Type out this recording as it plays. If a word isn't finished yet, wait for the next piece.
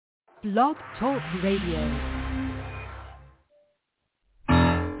Blog Talk Radio.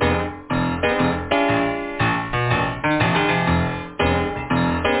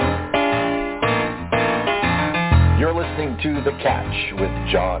 You're listening to The Catch with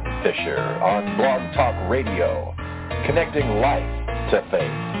John Fisher on Blog Talk Radio, connecting life to faith.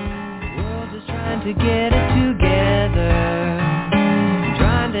 The world is trying to get it together,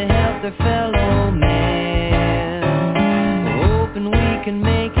 trying to help their fellow man, hoping we can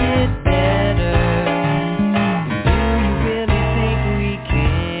make it better. Do you really think we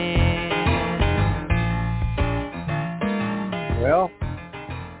can? Well,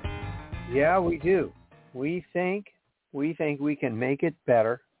 yeah, we do. We think we can make it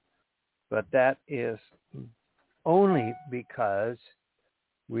better, but that is only because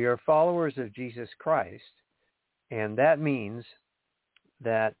we are followers of Jesus Christ, and that means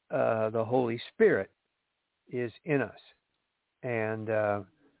that the Holy Spirit is in us, and the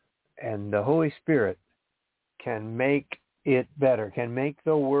Holy Spirit can make it better, can make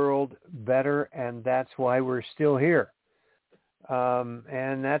the world better, and that's why we're still here,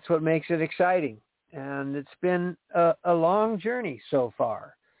 and that's what makes it exciting. And it's been a long journey so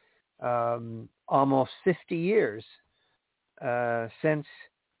far, almost 50 years since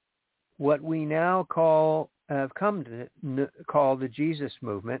what we now have come to call the Jesus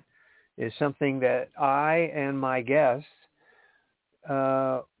movement is something that I and my guests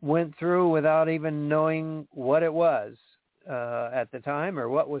went through without even knowing what it was at the time or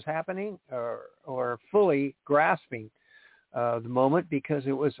what was happening or fully grasping the moment, because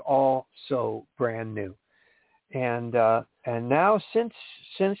it was all so brand new. And now since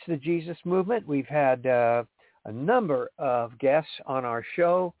the Jesus movement, we've had a number of guests on our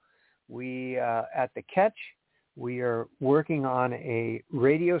show. We at the Catch, we are working on a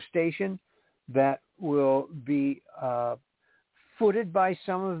radio station that will be footed by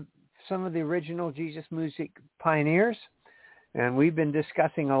some of the original Jesus music pioneers, and we've been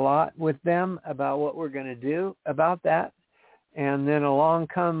discussing a lot with them about what we're going to do about that. And then along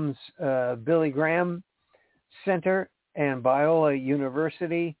comes Billy Graham Center and Biola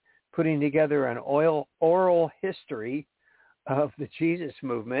University putting together an oral history of the Jesus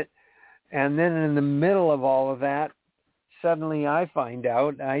movement. And then in the middle of all of that, suddenly I find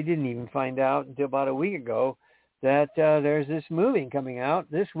out, I didn't even find out until about a week ago, that there's this movie coming out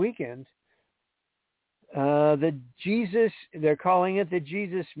this weekend. They're calling it the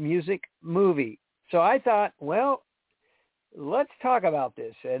Jesus Music Movie. So I thought, well, let's talk about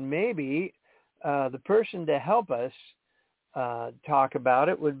this, and maybe the person to help us talk about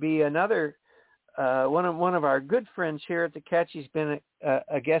it would be another one of our good friends here at the Catch. He's been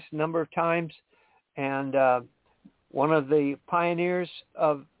a guest a number of times, and one of the pioneers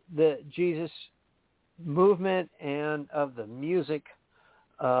of the Jesus movement and of the music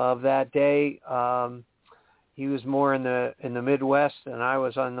of that day. He was more in the Midwest, and I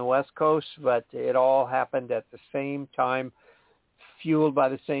was on the West Coast, but it all happened at the same time, fueled by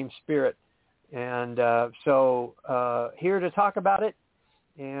the same spirit. And so here to talk about it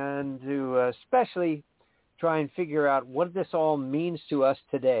and to especially try and figure out what this all means to us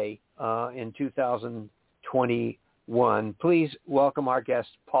today in 2021. Please welcome our guest,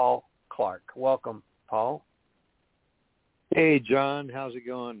 Paul Clark. Welcome, Paul. Hey, John. How's it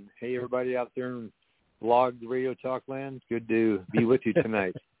going? Hey, everybody out there in Blog Radio Talk Land. Good to be with you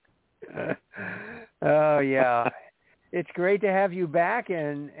tonight. Oh, yeah. It's great to have you back,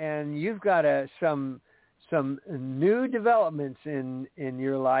 and you've got some new developments in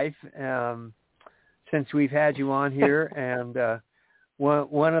your life since we've had you on here, and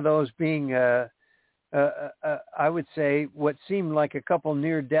one of those being I would say what seemed like a couple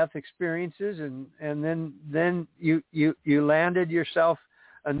near-death experiences, and then you landed yourself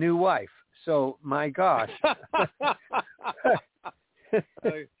a new wife. So my gosh.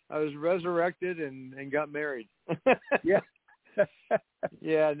 I was resurrected and got married. Yeah.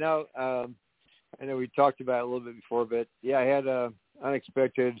 Yeah, no, I know we talked about it a little bit before, but yeah, I had a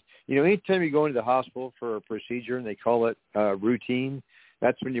unexpected, anytime you go into the hospital for a procedure and they call it routine,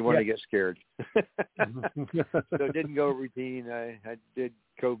 that's when you want to get scared. So it didn't go routine. I did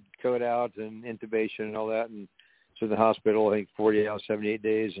code out and intubation and all that, and so the hospital, I think 40 hours, 78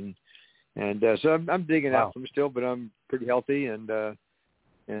 days, and so I'm digging out from still, but I'm pretty healthy, but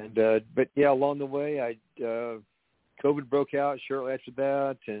yeah, along the way, COVID broke out shortly after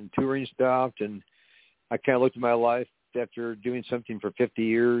that, and touring stopped, and I kind of looked at my life after doing something for 50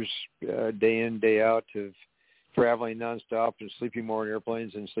 years, day in, day out, of traveling nonstop and sleeping more in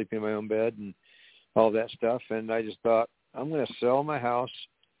airplanes and sleeping in my own bed and all that stuff. And I just thought, I'm going to sell my house,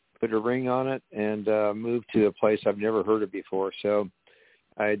 put a ring on it, and move to a place I've never heard of before. So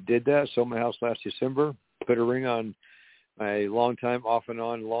I did that. Sold my house last December. Put a ring on my longtime, off and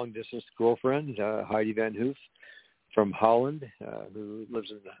on, long-distance girlfriend, Heidi Van Hoof from Holland, who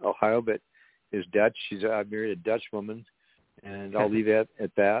lives in Ohio, but is Dutch. I married a Dutch woman, and I'll leave it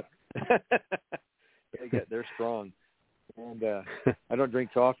at that. They're strong. And I don't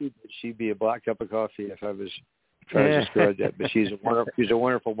drink coffee, but she'd be a black cup of coffee if I was trying to describe that. But she's a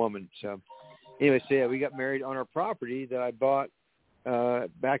wonderful woman. So anyway, so yeah, we got married on our property that I bought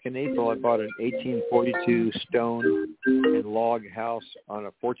back in April. I bought an 1842 stone and log house on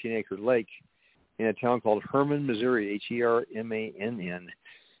a 14-acre lake in a town called Hermann, Missouri, Hermann.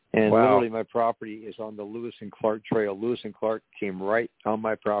 And literally my property is on the Lewis and Clark Trail. Lewis and Clark came right on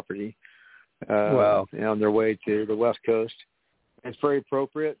my property. On their way to the West Coast. And it's very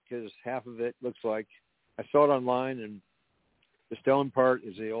appropriate because half of it looks like, I saw it online, and the stone part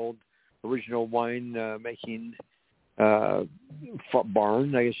is the old original wine making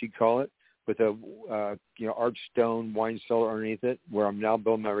barn, I guess you'd call it, with a arched stone wine cellar underneath it, where I'm now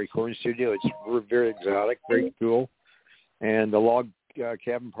building my recording studio. It's very exotic, very cool. And the log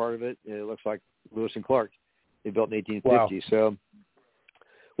cabin part of it, it looks like Lewis and Clark. They built in 1850. Wow. So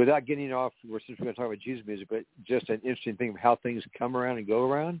without getting off, since we're going to talk about Jesus music, but just an interesting thing of how things come around and go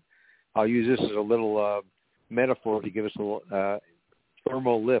around, I'll use this as a little metaphor to give us a little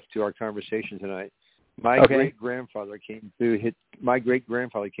thermal lift to our conversation tonight. My great-grandfather came through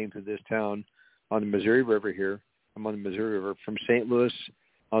this town on the Missouri River here. I'm on the Missouri River from St. Louis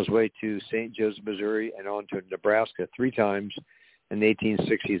on his way to St. Joseph, Missouri, and on to Nebraska 3 times in the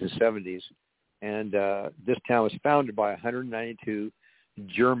 1860s and 70s. And this town was founded by 192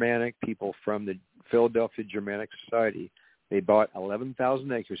 Germanic people from the Philadelphia Germanic Society. They bought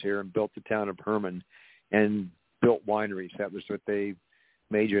 11,000 acres here and built the town of Hermann and built wineries. That was what they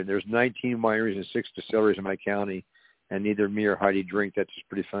majored in. There's 19 wineries and 6 distilleries in my county, and neither me or Heidi drink. That's just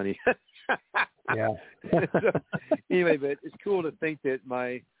pretty funny. Yeah. So, anyway, but it's cool to think that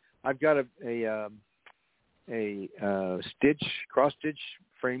I've got a cross-stitch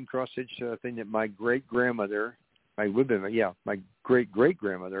thing that my great-grandmother, my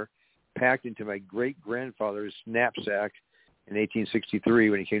great-great-grandmother packed into my great-grandfather's knapsack in 1863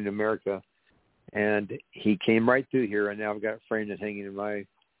 when he came to America. And he came right through here, and now I've got it framed and hanging in my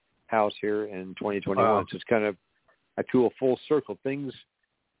house here in 2021. Wow. So it's kind of a cool full circle. Things,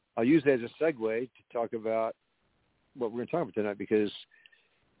 I'll use that as a segue to talk about what we're going to talk about tonight, because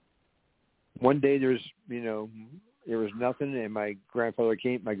one day there was nothing, and my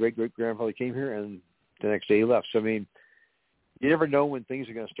great-great-grandfather came here, and the next day he left. So, I mean, you never know when things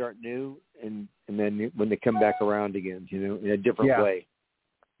are going to start new and then when they come back around again, in a different way.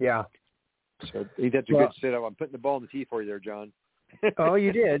 Yeah. So I think that's a good setup. I'm putting the ball in the tee for you there, John. Oh,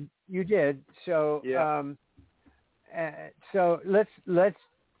 you did. So, yeah. So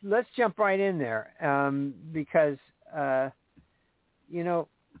let's jump right in there, because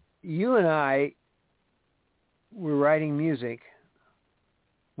you and I were writing music.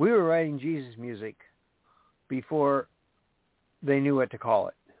 We were writing Jesus music before they knew what to call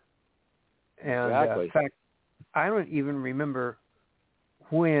it. And exactly. In fact, I don't even remember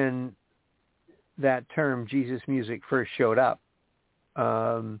when that term Jesus music first showed up.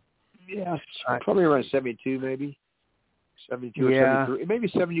 Yeah, probably around 72, maybe 72 or 73, maybe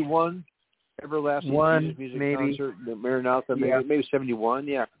 71. Everlasting Jesus music concert, Maranatha, maybe 71.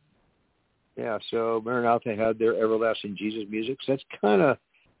 Yeah. So Maranatha had their Everlasting Jesus music. So that's kind of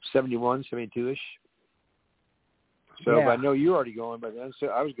 71, 72ish. So but I know you're already going by then. So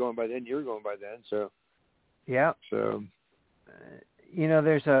I was going by then. You were going by then. So yeah. So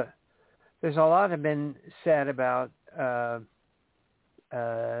there's a lot have been said about the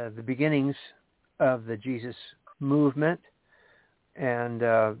beginnings of the Jesus movement, and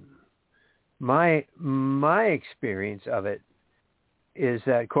my experience of it is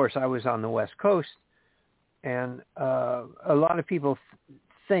that, of course, I was on the West Coast, and a lot of people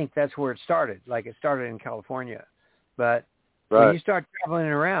think that's where it started, like it started in California. But when you start traveling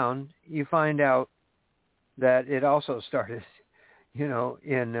around, you find out that it also started,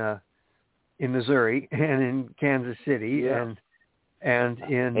 in Missouri and in Kansas City and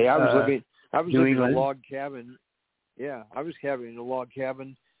in I was living in a log cabin. Yeah, I was in a log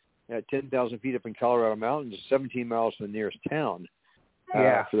cabin at 10,000 feet up in Colorado Mountains, 17 miles from the nearest town.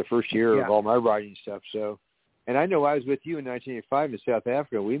 For the first year of all my writing stuff. So, and I know I was with you in 1985 in South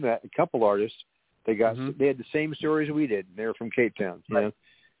Africa. We met a couple artists. They had the same stories we did. They were from Cape Town. You know?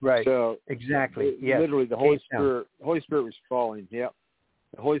 Right. So exactly. Literally, the Holy Spirit was falling. Yeah.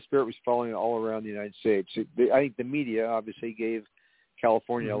 The Holy Spirit was falling all around the United States. I think the media obviously gave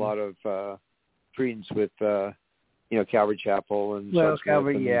California a lot of credence with Calvary Chapel and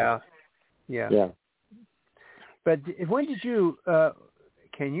Calvary, and, yeah. But when did you?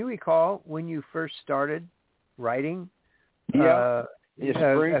 Can you recall when you first started writing?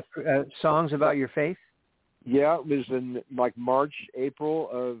 Songs about your faith? Yeah, it was in like March, April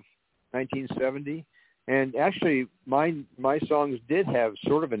of 1970, and actually, my songs did have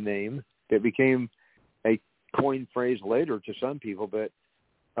sort of a name that became a coined phrase later to some people. But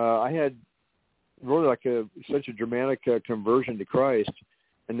I had really like such a dramatic conversion to Christ,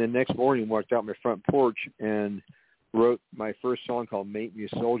 and the next morning walked out my front porch and wrote my first song called "Make Me a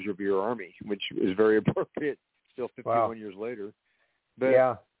Soldier of Your Army," which is very appropriate still 51 years later. But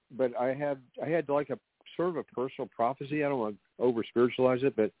I had like a sort of a personal prophecy. I don't want to over spiritualize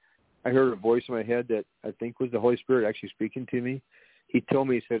it, but I heard a voice in my head that I think was the Holy Spirit actually speaking to me. He told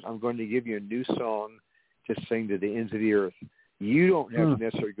me, he says, "I'm going to give you a new song to sing to the ends of the earth. You don't have to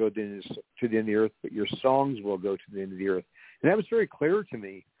necessarily go to the end of the earth, but your songs will go to the end of the earth." And that was very clear to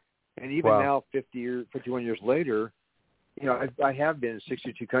me. And even now, 51 years later, I have been in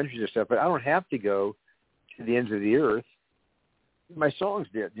 62 countries and stuff, but I don't have to go to the ends of the earth. My songs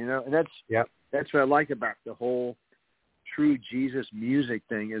did, and that's what I like about the whole true Jesus music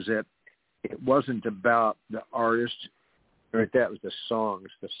thing, is that it wasn't about the artist, or that was the songs.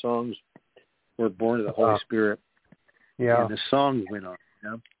 The songs were born of the Holy Spirit, and the songs went on.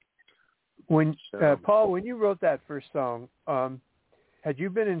 When Paul, when you wrote that first song, had you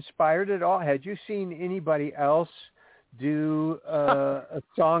been inspired at all? Had you seen anybody else do a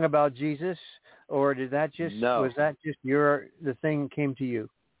song about Jesus, or did that just was that just the thing came to you?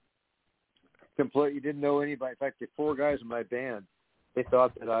 Completely didn't know anybody. In fact, the four guys in my band, they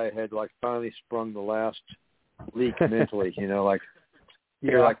thought that I had like finally sprung the last leak mentally. They're like,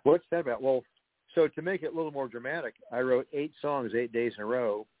 "What's that about?" Well, so to make it a little more dramatic, I wrote 8 songs 8 days in a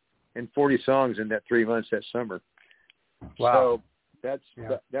row, and 40 songs in that 3 months that summer. Wow.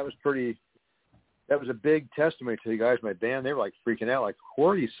 So that was pretty. That was a big testimony to the guys in my band. They were like freaking out, like, where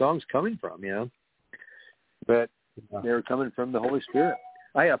are these songs coming from? But they were coming from the Holy Spirit.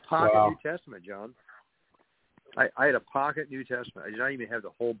 I had a pocket New Testament, John. I had a pocket New Testament. I did not even have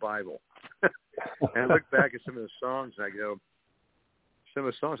the whole Bible. And I look back at some of the songs, and I go, some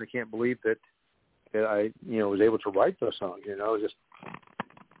of the songs, I can't believe that I, was able to write those songs. Just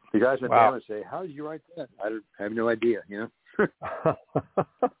the guys in the band would say, "How did you write that?" I have no idea.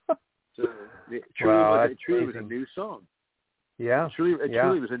 So it truly was a new song. Yeah, it truly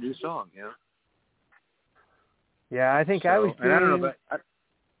was a new song. Yeah, I think I was. And I don't know, but I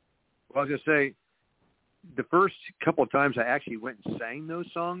was going to say, the first couple of times I actually went and sang those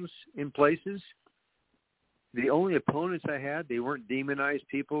songs in places, the only opponents I had, they weren't demonized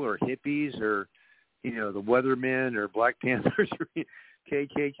people or hippies or, the Weathermen or Black Panthers or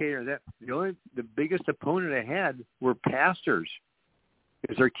KKK or that. The biggest opponent I had were pastors,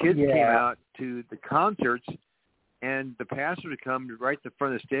 because their kids came out to the concerts, and the pastor would come right to the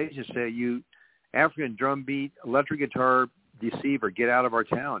front of the stage and say, "You African drum beat, electric guitar deceiver, get out of our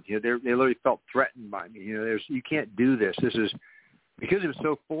town." They literally felt threatened by me. You can't do this. This is because it was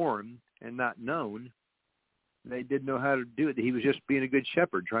so foreign and not known. They didn't know how to do it. He was just being a good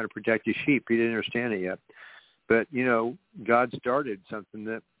shepherd, trying to protect his sheep. He didn't understand it yet. But God started something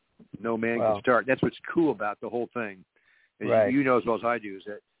that no man can start. That's what's cool about the whole thing. And you know as well as I do, is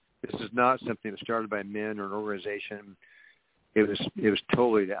that this is not something that started by men or an organization. It was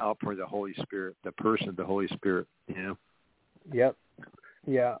totally the outpouring of the Holy Spirit, the person of the Holy Spirit. Yep.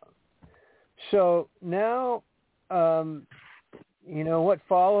 Yeah. So now, what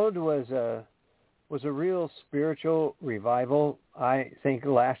followed was a real spiritual revival. I think it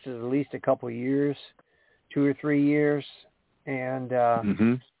lasted at least a couple of years, 2 or 3 years, and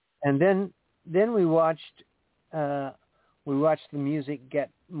then we watched the music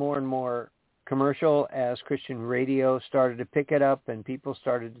get more and more commercial as Christian radio started to pick it up, and people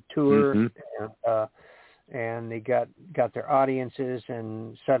started to tour, and they got their audiences,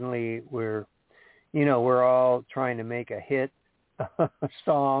 and suddenly we're all trying to make a hit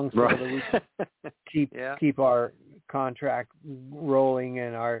song so that we keep our contract rolling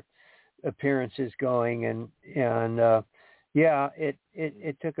and our appearances going, and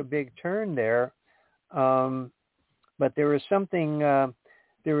it took a big turn there, but there was something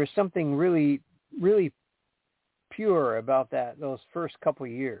really, really pure about those first couple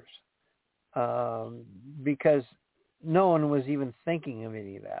of years, because no one was even thinking of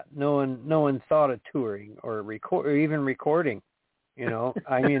any of that. No one thought of touring or even recording.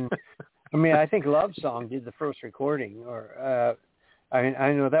 I mean, I think Love Song did the first recording, or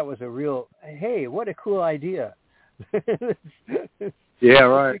I know that was a real, hey, what a cool idea. Yeah,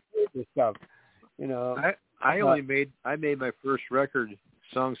 right. Stuff, I made my first record,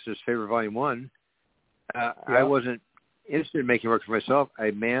 Songs to His Favorite Volume 1. I wasn't interested in making work for myself.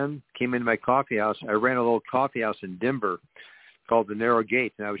 A man came into my coffee house. I ran a little coffee house in Denver called the Narrow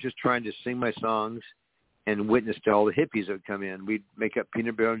Gate, and I was just trying to sing my songs and witness to all the hippies that would come in. We'd make up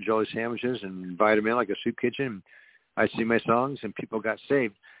peanut butter and jelly sandwiches and invite them in like a soup kitchen. I'd sing my songs, and people got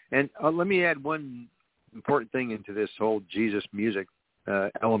saved. And let me add one important thing into this whole Jesus music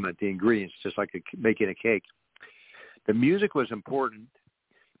element, the ingredients, just like making a cake. The music was important,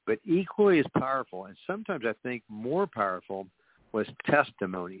 but equally as powerful, and sometimes I think more powerful, was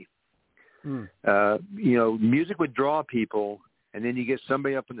testimony. Music would draw people, and then you get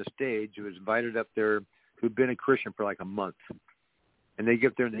somebody up on the stage who was invited up there who'd been a Christian for like a month, and they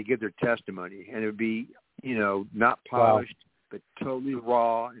get there and they give their testimony, and it would be, not polished, but totally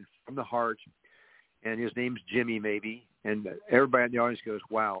raw and from the heart. And his name's Jimmy, maybe, and everybody in the audience goes,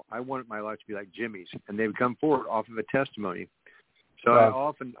 "Wow, I wanted my life to be like Jimmy's," and they would come forward off of a testimony. So I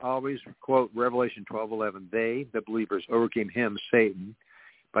always quote Revelation 12:11. They, the believers, overcame him, Satan,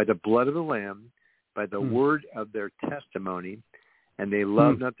 by the blood of the Lamb, by the word of their testimony, and they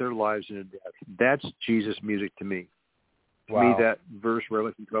loved not their lives into death. That's Jesus music to me. To me, that verse,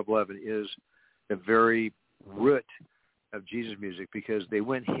 Revelation 12:11, is the very root of Jesus music, because they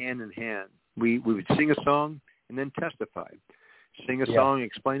went hand in hand. We would sing a song and then testify. Sing a song,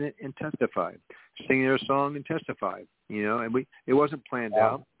 explain it, and testify. Sing a song and testify. And it wasn't planned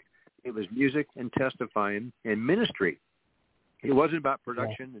out. It was music and testifying and ministry. It wasn't about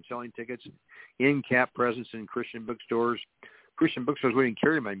production and selling tickets, in-cap presence in Christian bookstores. Christian bookstores wouldn't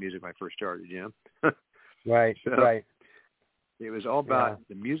carry my music when I first started, Right. It was all about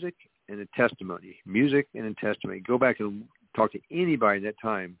the music and the testimony. Music and the testimony. Go back and talk to anybody at that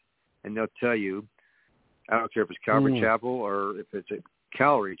time, and they'll tell you, I don't care if it's Calvary Chapel or if it's a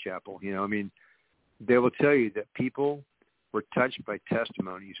Calvary Chapel, they will tell you that people were touched by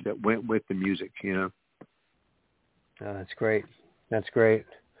testimonies that went with the music, Oh, that's great. That's great.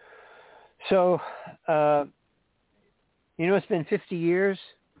 So, it's been 50 years.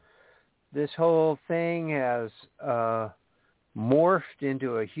 This whole thing has morphed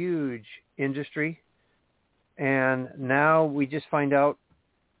into a huge industry, and now we just find out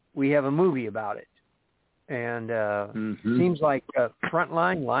we have a movie about it. And seems like a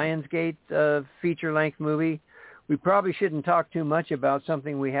Frontline, Lionsgate feature-length movie. We probably shouldn't talk too much about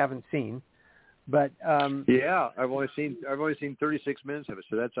something we haven't seen, but I've only seen 36 minutes of it,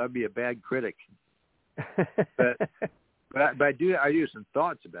 so I'd be a bad critic. but I do some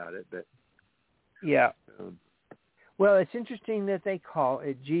thoughts about it. But well, it's interesting that they call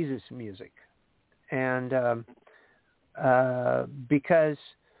it Jesus music, and because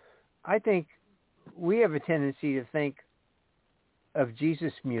I think we have a tendency to think of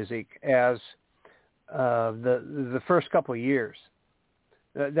Jesus music as the first couple of years.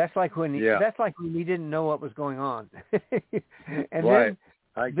 That's like when we didn't know what was going on, and then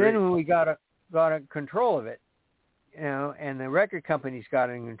when we got a control of it, and the record companies got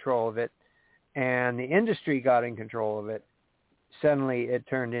in control of it, and the industry got in control of it, suddenly it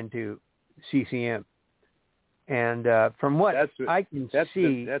turned into CCM. And from what I can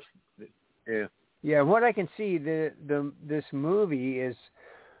see, what I can see, this movie is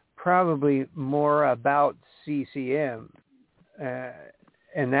probably more about CCM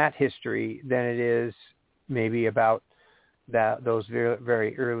and that history than it is maybe about those very,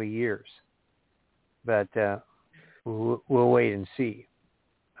 very early years. But we'll wait and see.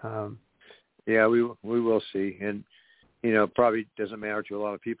 We will see, and probably doesn't matter to a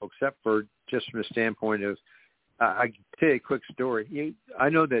lot of people, except for just from the standpoint of. I can tell you a quick story. I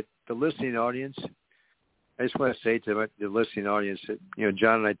know that the listening audience, I just want to say to the listening audience that,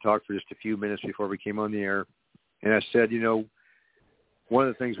 John and I talked for just a few minutes before we came on the air, and I said, one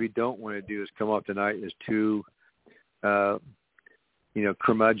of the things we don't want to do is come off tonight as two,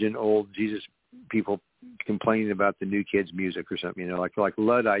 curmudgeon old Jesus people complaining about the new kids' music or something, like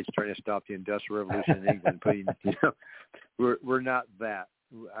Luddites trying to stop the Industrial Revolution in England. We're not that.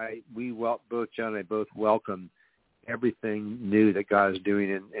 Both John and I both welcome everything new that God is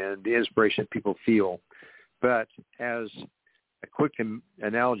doing and the inspiration that people feel. But as a quick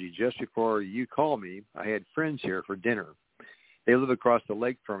analogy, just before you called me, I had friends here for dinner. They live across the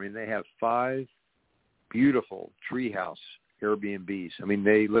lake from me, and they have 5 beautiful treehouse Airbnbs. I mean,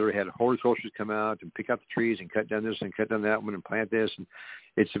 they literally had horticulturists come out and pick out the trees and cut down this and cut down that one and plant this. And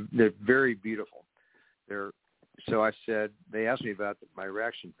they're very beautiful. So I said, they asked me about my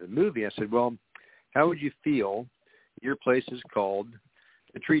reaction to the movie. I said, well, how would you feel? Your place is called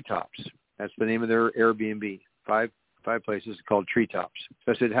the Treetops. That's the name of their Airbnb. 5 places called Treetops.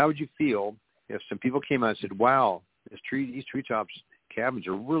 So I said, how would you feel if some people came out and said, wow, these treetops cabins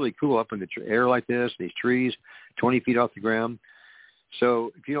are really cool up in the air like this, these trees 20 feet off the ground.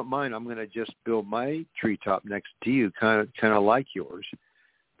 So if you don't mind, I'm going to just build my treetop next to you, kind of like yours,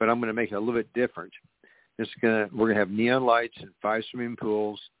 but I'm going to make it a little bit different. We're going to have neon lights and 5 swimming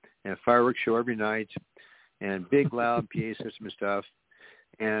pools and a fireworks show every night and big loud PA system and stuff,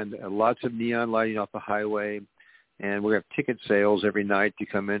 and lots of neon lighting off the highway. And we're going to have ticket sales every night to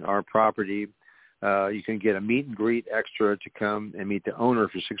come in our property. You can get a meet and greet extra to come and meet the owner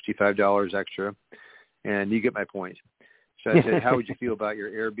for $65 extra, and you get my point. So I said, how would you feel about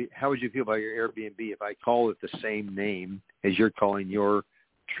your Airbnb if I call it the same name as you're calling your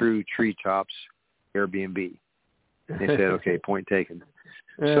True Treetops Airbnb? They said, okay, point taken.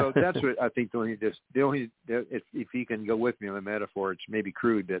 So that's what I think. If you can go with me on the metaphor, it's maybe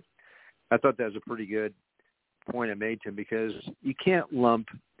crude, but I thought that was a pretty good point I made to him, because you can't lump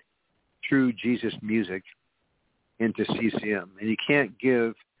True Jesus music into CCM, and you can't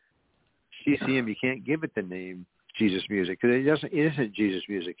give CCM. You can't give it the name Jesus music, because it isn't Jesus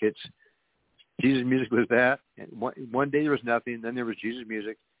music. It's Jesus music was that. And one day there was nothing, then there was Jesus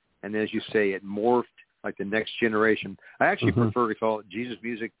music, and then, as you say, it morphed like the next generation. I actually prefer to call it Jesus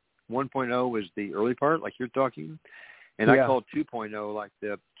music 1.0 was the early part, like you're talking, and I call it 2.0 like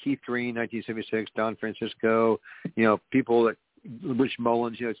the Keith Green, 1976, Don Francisco, people that Rich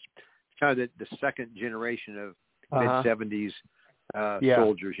Mullins. It's kind of the second generation of mid-70s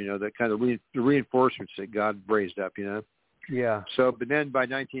soldiers, the kind of the reinforcements that God raised up, Yeah. So, but then by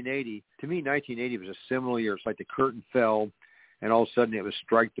 1980, to me, 1980 was a seminal year. It's like the curtain fell, and all of a sudden it was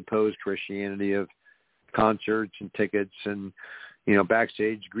strike the pose Christianity of concerts and tickets and,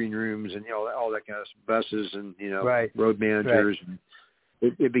 backstage green rooms and, all that kind of buses and, road managers. Right.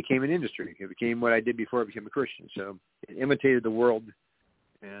 And it became an industry. It became what I did before I became a Christian. So it imitated the world.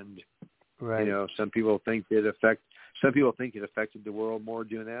 And, some people think it affected the world more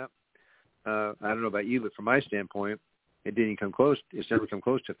doing that. I don't know about you, but from my standpoint, it didn't come close. It's never come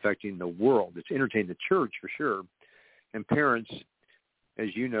close to affecting the world. It's entertained the church for sure. And parents,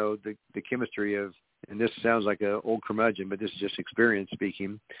 as you know, the chemistry of, and this sounds like an old curmudgeon, but this is just experience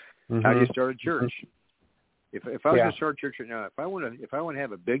speaking. How do you start a church? If I was going to start a church right now, if I want to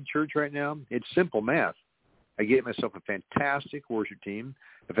have a big church right now, it's simple math. I get myself a fantastic worship team,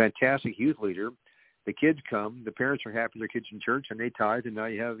 a fantastic youth leader. The kids come, the parents are happy their kids in church, and they tithe, and now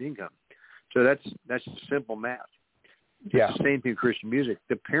you have income. So that's simple math. It's the same thing with Christian music.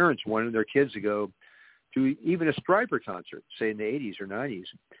 The parents wanted their kids to go to even a Striper concert, say in the 80s or 90s.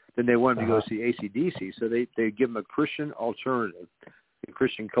 Then they wanted to go see AC/DC, so they give them a Christian alternative in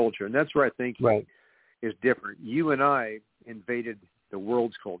Christian culture. And that's where I think is different. You and I invaded the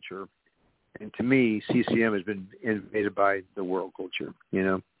world's culture, and to me, CCM has been invaded by the world culture,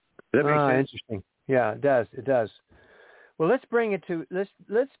 Does that make sense? Interesting. Yeah, it does. It does. Well, let's bring it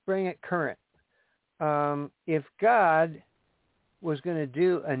current. If God was going to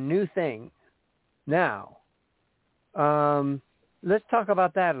do a new thing now, let's talk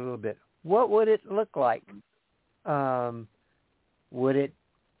about that a little bit. What would it look like? Would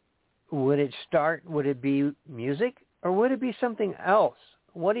it start? Would it be music, or would it be something else?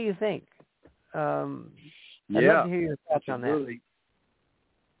 What do you think? I'd love to hear your thoughts on that. Really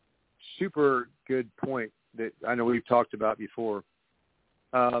super good point that I know we've talked about before.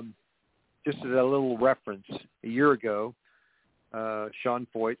 Just as a little reference, a year ago, Sean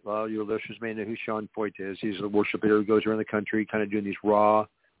Foyt, well, your listeners may know who Sean Foyt is. He's a worship leader who goes around the country kind of doing these raw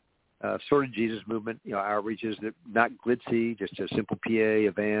sort of Jesus movement, outreaches that not glitzy, just a simple PA, a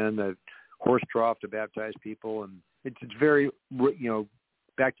van, a horse trough to baptize people. And it's very,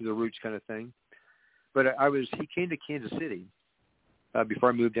 back to the roots kind of thing. But he came to Kansas City before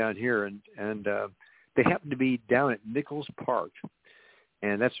I moved down here, and they happened to be down at Nichols Park,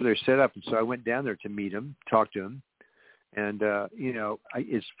 and that's where they're set up. And so I went down there to meet him, talk to him, and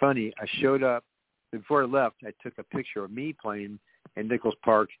it's funny. I showed up before I left. I took a picture of me playing in Nichols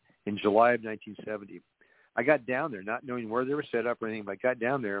Park in July of 1970. I got down there not knowing where they were set up or anything, but I got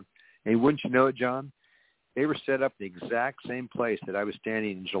down there, and wouldn't you know it, John? They were set up in the exact same place that I was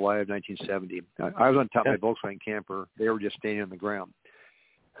standing in July of 1970. I was on top of my Volkswagen camper. They were just standing on the ground.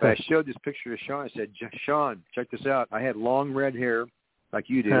 But I showed this picture to Sean. I said, Sean, check this out. I had long red hair like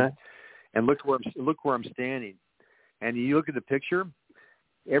you do, and look where I'm standing. And you look at the picture,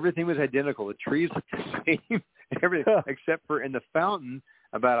 everything was identical. The trees looked the same, everything except for in the fountain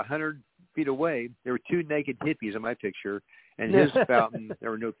about 100 feet away, there were two naked hippies in my picture, and his fountain, there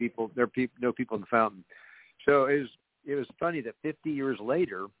were no people. There were no people in the fountain. So it was funny that 50 years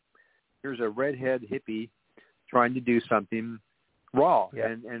later, there's a redhead hippie trying to do something raw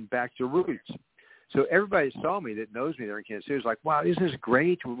and back to roots. So everybody that saw me that knows me there in Kansas City was like, wow, isn't this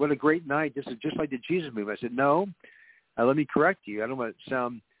great? What a great night. This is just like the Jesus movement. I said, no, let me correct you. I don't want to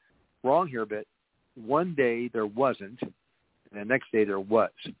sound wrong here, but one day there wasn't, and the next day there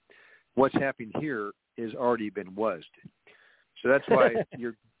was. What's happening here is already been was. So that's why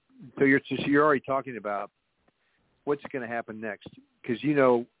you're already talking about what's going to happen next. Because, you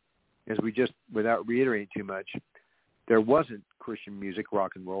know, as we just, without reiterating too much, there wasn't Christian music,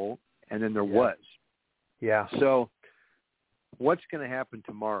 rock and roll, and then there was. Yeah. So what's going to happen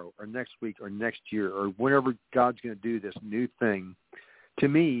tomorrow or next week or next year or whenever God's going to do this new thing, to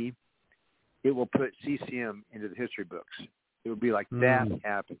me, it will put CCM into the history books. It will be like that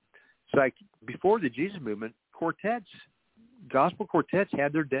happened. It's like before the Jesus movement, quartets, gospel quartets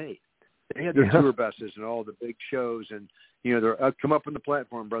had their day. They had their tour buses and all the big shows and, you know, they're come up on the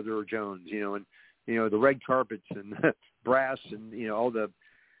platform, Brother Jones, you know, and, you know, the red carpets and brass and, you know, all the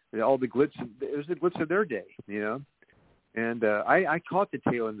glitz. It was the glitz of their day, you know. And I caught the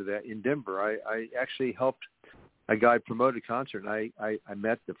tail end of that in Denver. I actually helped a guy promote a concert. And I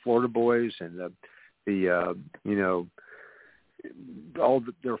met the Florida Boys and the you know,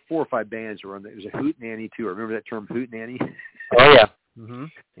 there were 4 or 5 bands around there. It was a hootenanny too. Remember that term, hootenanny? Oh yeah. Mm-hmm.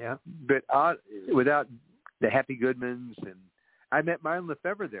 Yeah. But without the Happy Goodmans, and I met Myron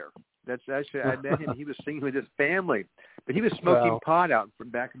Lefebvre there. That's actually, I met him. He was singing with his family, but he was smoking pot out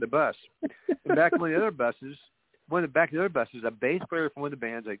from back of the bus. And back in one of the other buses, a bass player from one of the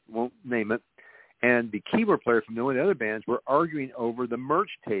bands, I won't name it, and the keyboard player from one of the other bands were arguing over the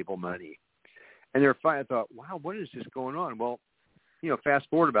merch table money. And they were fighting. I thought, wow, what is this going on? Well, you know, fast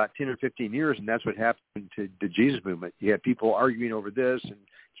forward about 10 or 15 years, and that's what happened to the Jesus movement. You had people arguing over this and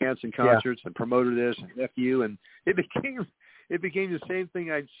canceling concerts and promoted this and FU, and it became the same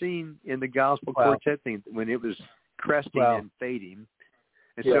thing I'd seen in the gospel quartet thing when it was cresting and fading.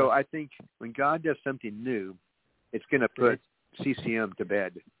 And so I think when God does something new, it's going to put CCM to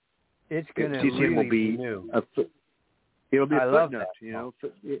bed. It's going to CCM really will be new. It'll be a footnote, that. you know.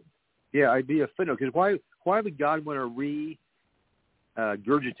 I'd be a footnote because why would God want to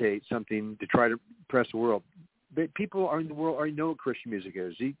regurgitate something to try to press the world? But people in the world already know what Christian music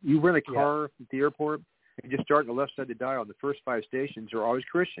is. You rent a car at the airport and just start on the left side of the dial. The first 5 stations are always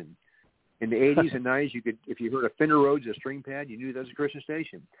Christian. In the 80s and 90s, you could, if you heard a Fender Rhodes, a string pad, you knew that was a Christian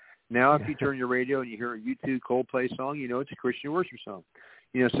station. Now, if you turn your radio and you hear a U2 Coldplay song, you know it's a Christian worship song.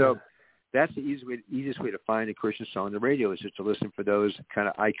 You know, so that's the easiest way to find a Christian song on the radio is just to listen for those kind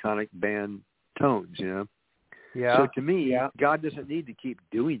of iconic band tones, you know. Yeah. So to me, God doesn't need to keep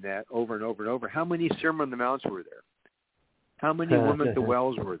doing that over and over and over. How many Sermon on the Mounts were there? How many women at the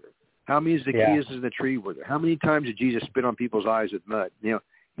wells were there? How many Zacchaeus in the tree were there? How many times did Jesus spit on people's eyes with mud? You know,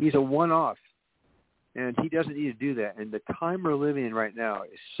 he's a one-off, and he doesn't need to do that. And the time we're living in right now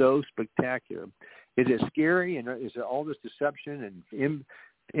is so spectacular. Is it scary, and is it all this deception and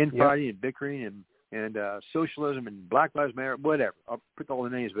infighting and bickering and socialism and Black Lives Matter, whatever? I'll put all the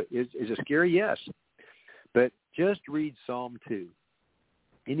names, but is it scary? Yes. But just read Psalm 2.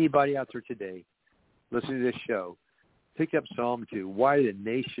 Anybody out there today listening to this show, pick up Psalm 2. Why do the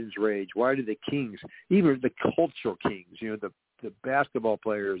nations rage? Why do the kings, even the cultural kings, you know, the basketball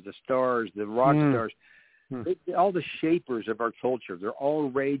players, the stars, the rock stars, all the shapers of our culture, they're all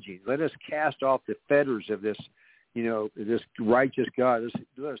raging. Let us cast off the fetters of this, you know, this righteous God.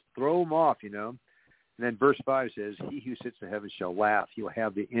 Let's throw them off, you know. And then verse 5 says, he who sits in heaven shall laugh. He will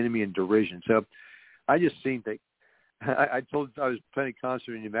have the enemy in derision. So I just seen that. I was playing a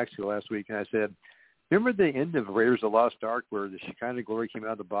concert in New Mexico last week, and I said, remember the end of Raiders of the Lost Ark where the Shekinah glory came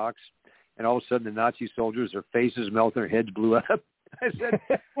out of the box, and all of a sudden the Nazi soldiers, their faces melted, their heads blew up? I said,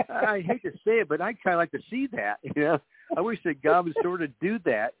 I hate to say it, but I'd kind of like to see that. You know, I wish that God would sort of do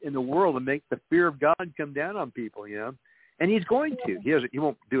that in the world and make the fear of God come down on people, you know. And he's going to. He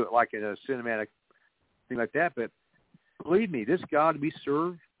won't do it like in a cinematic thing like that, but believe me, this God we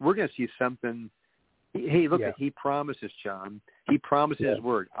serve, we're going to see something. Hey, look, he promises, John. He promises his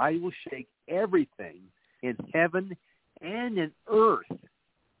word. I will shake everything in heaven and in earth.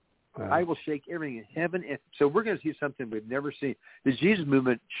 I will shake everything in heaven. So we're going to see something we've never seen. The Jesus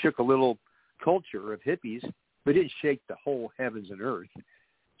movement shook a little culture of hippies, but it didn't shake the whole heavens and earth.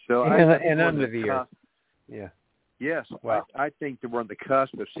 So and under the earth. Yeah. Yes. Wow. I think that we're on the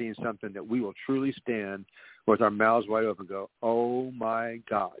cusp of seeing something that we will truly stand with our mouths wide open and go, oh, my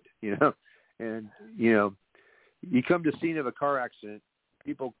God, you know. And, you know, you come to the scene of a car accident,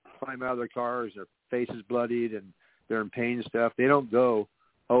 people climb out of their cars, their faces bloodied, and they're in pain and stuff. They don't go,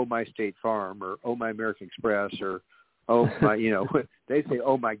 oh, my State Farm, or oh, my American Express, or oh, my, you know, they say,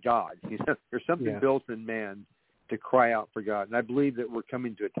 oh, my God. You know, there's something built in man to cry out for God. And I believe that we're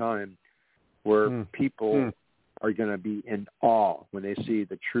coming to a time where people are going to be in awe when they see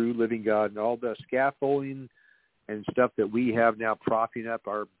the true living God, and all the scaffolding and stuff that we have now propping up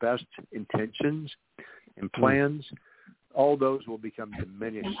our best intentions and plans. All those will become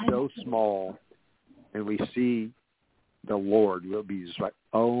diminished so small, and we see the Lord will be just like,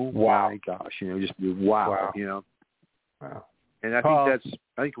 oh my gosh, just be wow. Wow. And I Paul,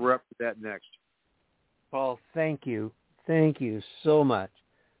 think we're up for that next. Paul, thank you so much.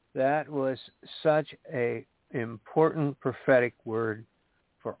 That was such a important prophetic word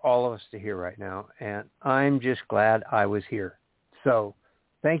for all of us to hear right now, and I'm just glad I was here. So,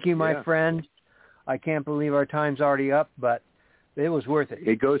 thank you, my friend. I can't believe our time's already up, but it was worth it.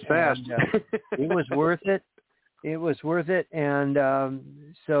 It goes fast. And, it was worth it. It was worth it, and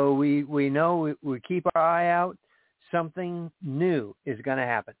so we know we keep our eye out. Something new is going to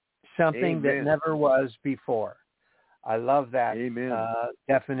happen. Something that never was before. I love that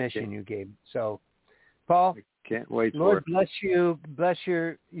definition you gave. So, Paul, can't wait Lord for it. bless you. Bless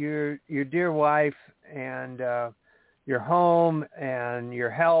your dear wife and your home and your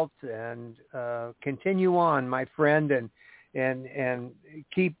health, and continue on, my friend, and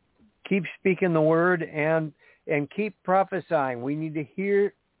keep speaking the word and keep prophesying. We need to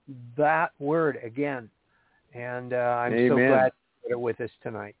hear that word again. And I'm so glad you put it with us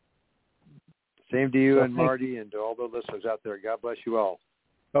tonight. Same to you and Marty and to all the listeners out there. God bless you all.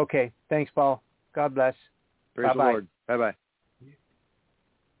 Okay. Thanks, Paul. God bless. Praise Bye-bye. the Lord. Bye-bye.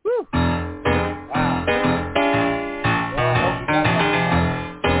 Woo! Wow.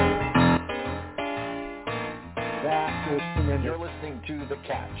 That was tremendous. You're listening to The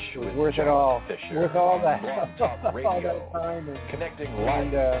Catch with worth it John all. Fisher. Worth all that. Blog Talk Radio. All that time and Connecting life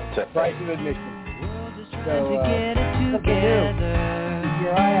to price faith. of admission. Trying So, to get it something new. together. Keep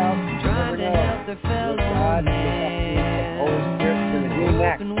your eye out. You Trying never to know. help their With fellow God, man. the Holy Spirit's going to do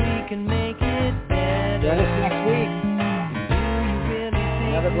next. Hoping we can make it better. Join us next week. Do you really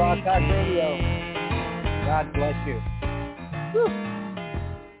think Another Blog we Talk Radio. can? God bless you. Woo.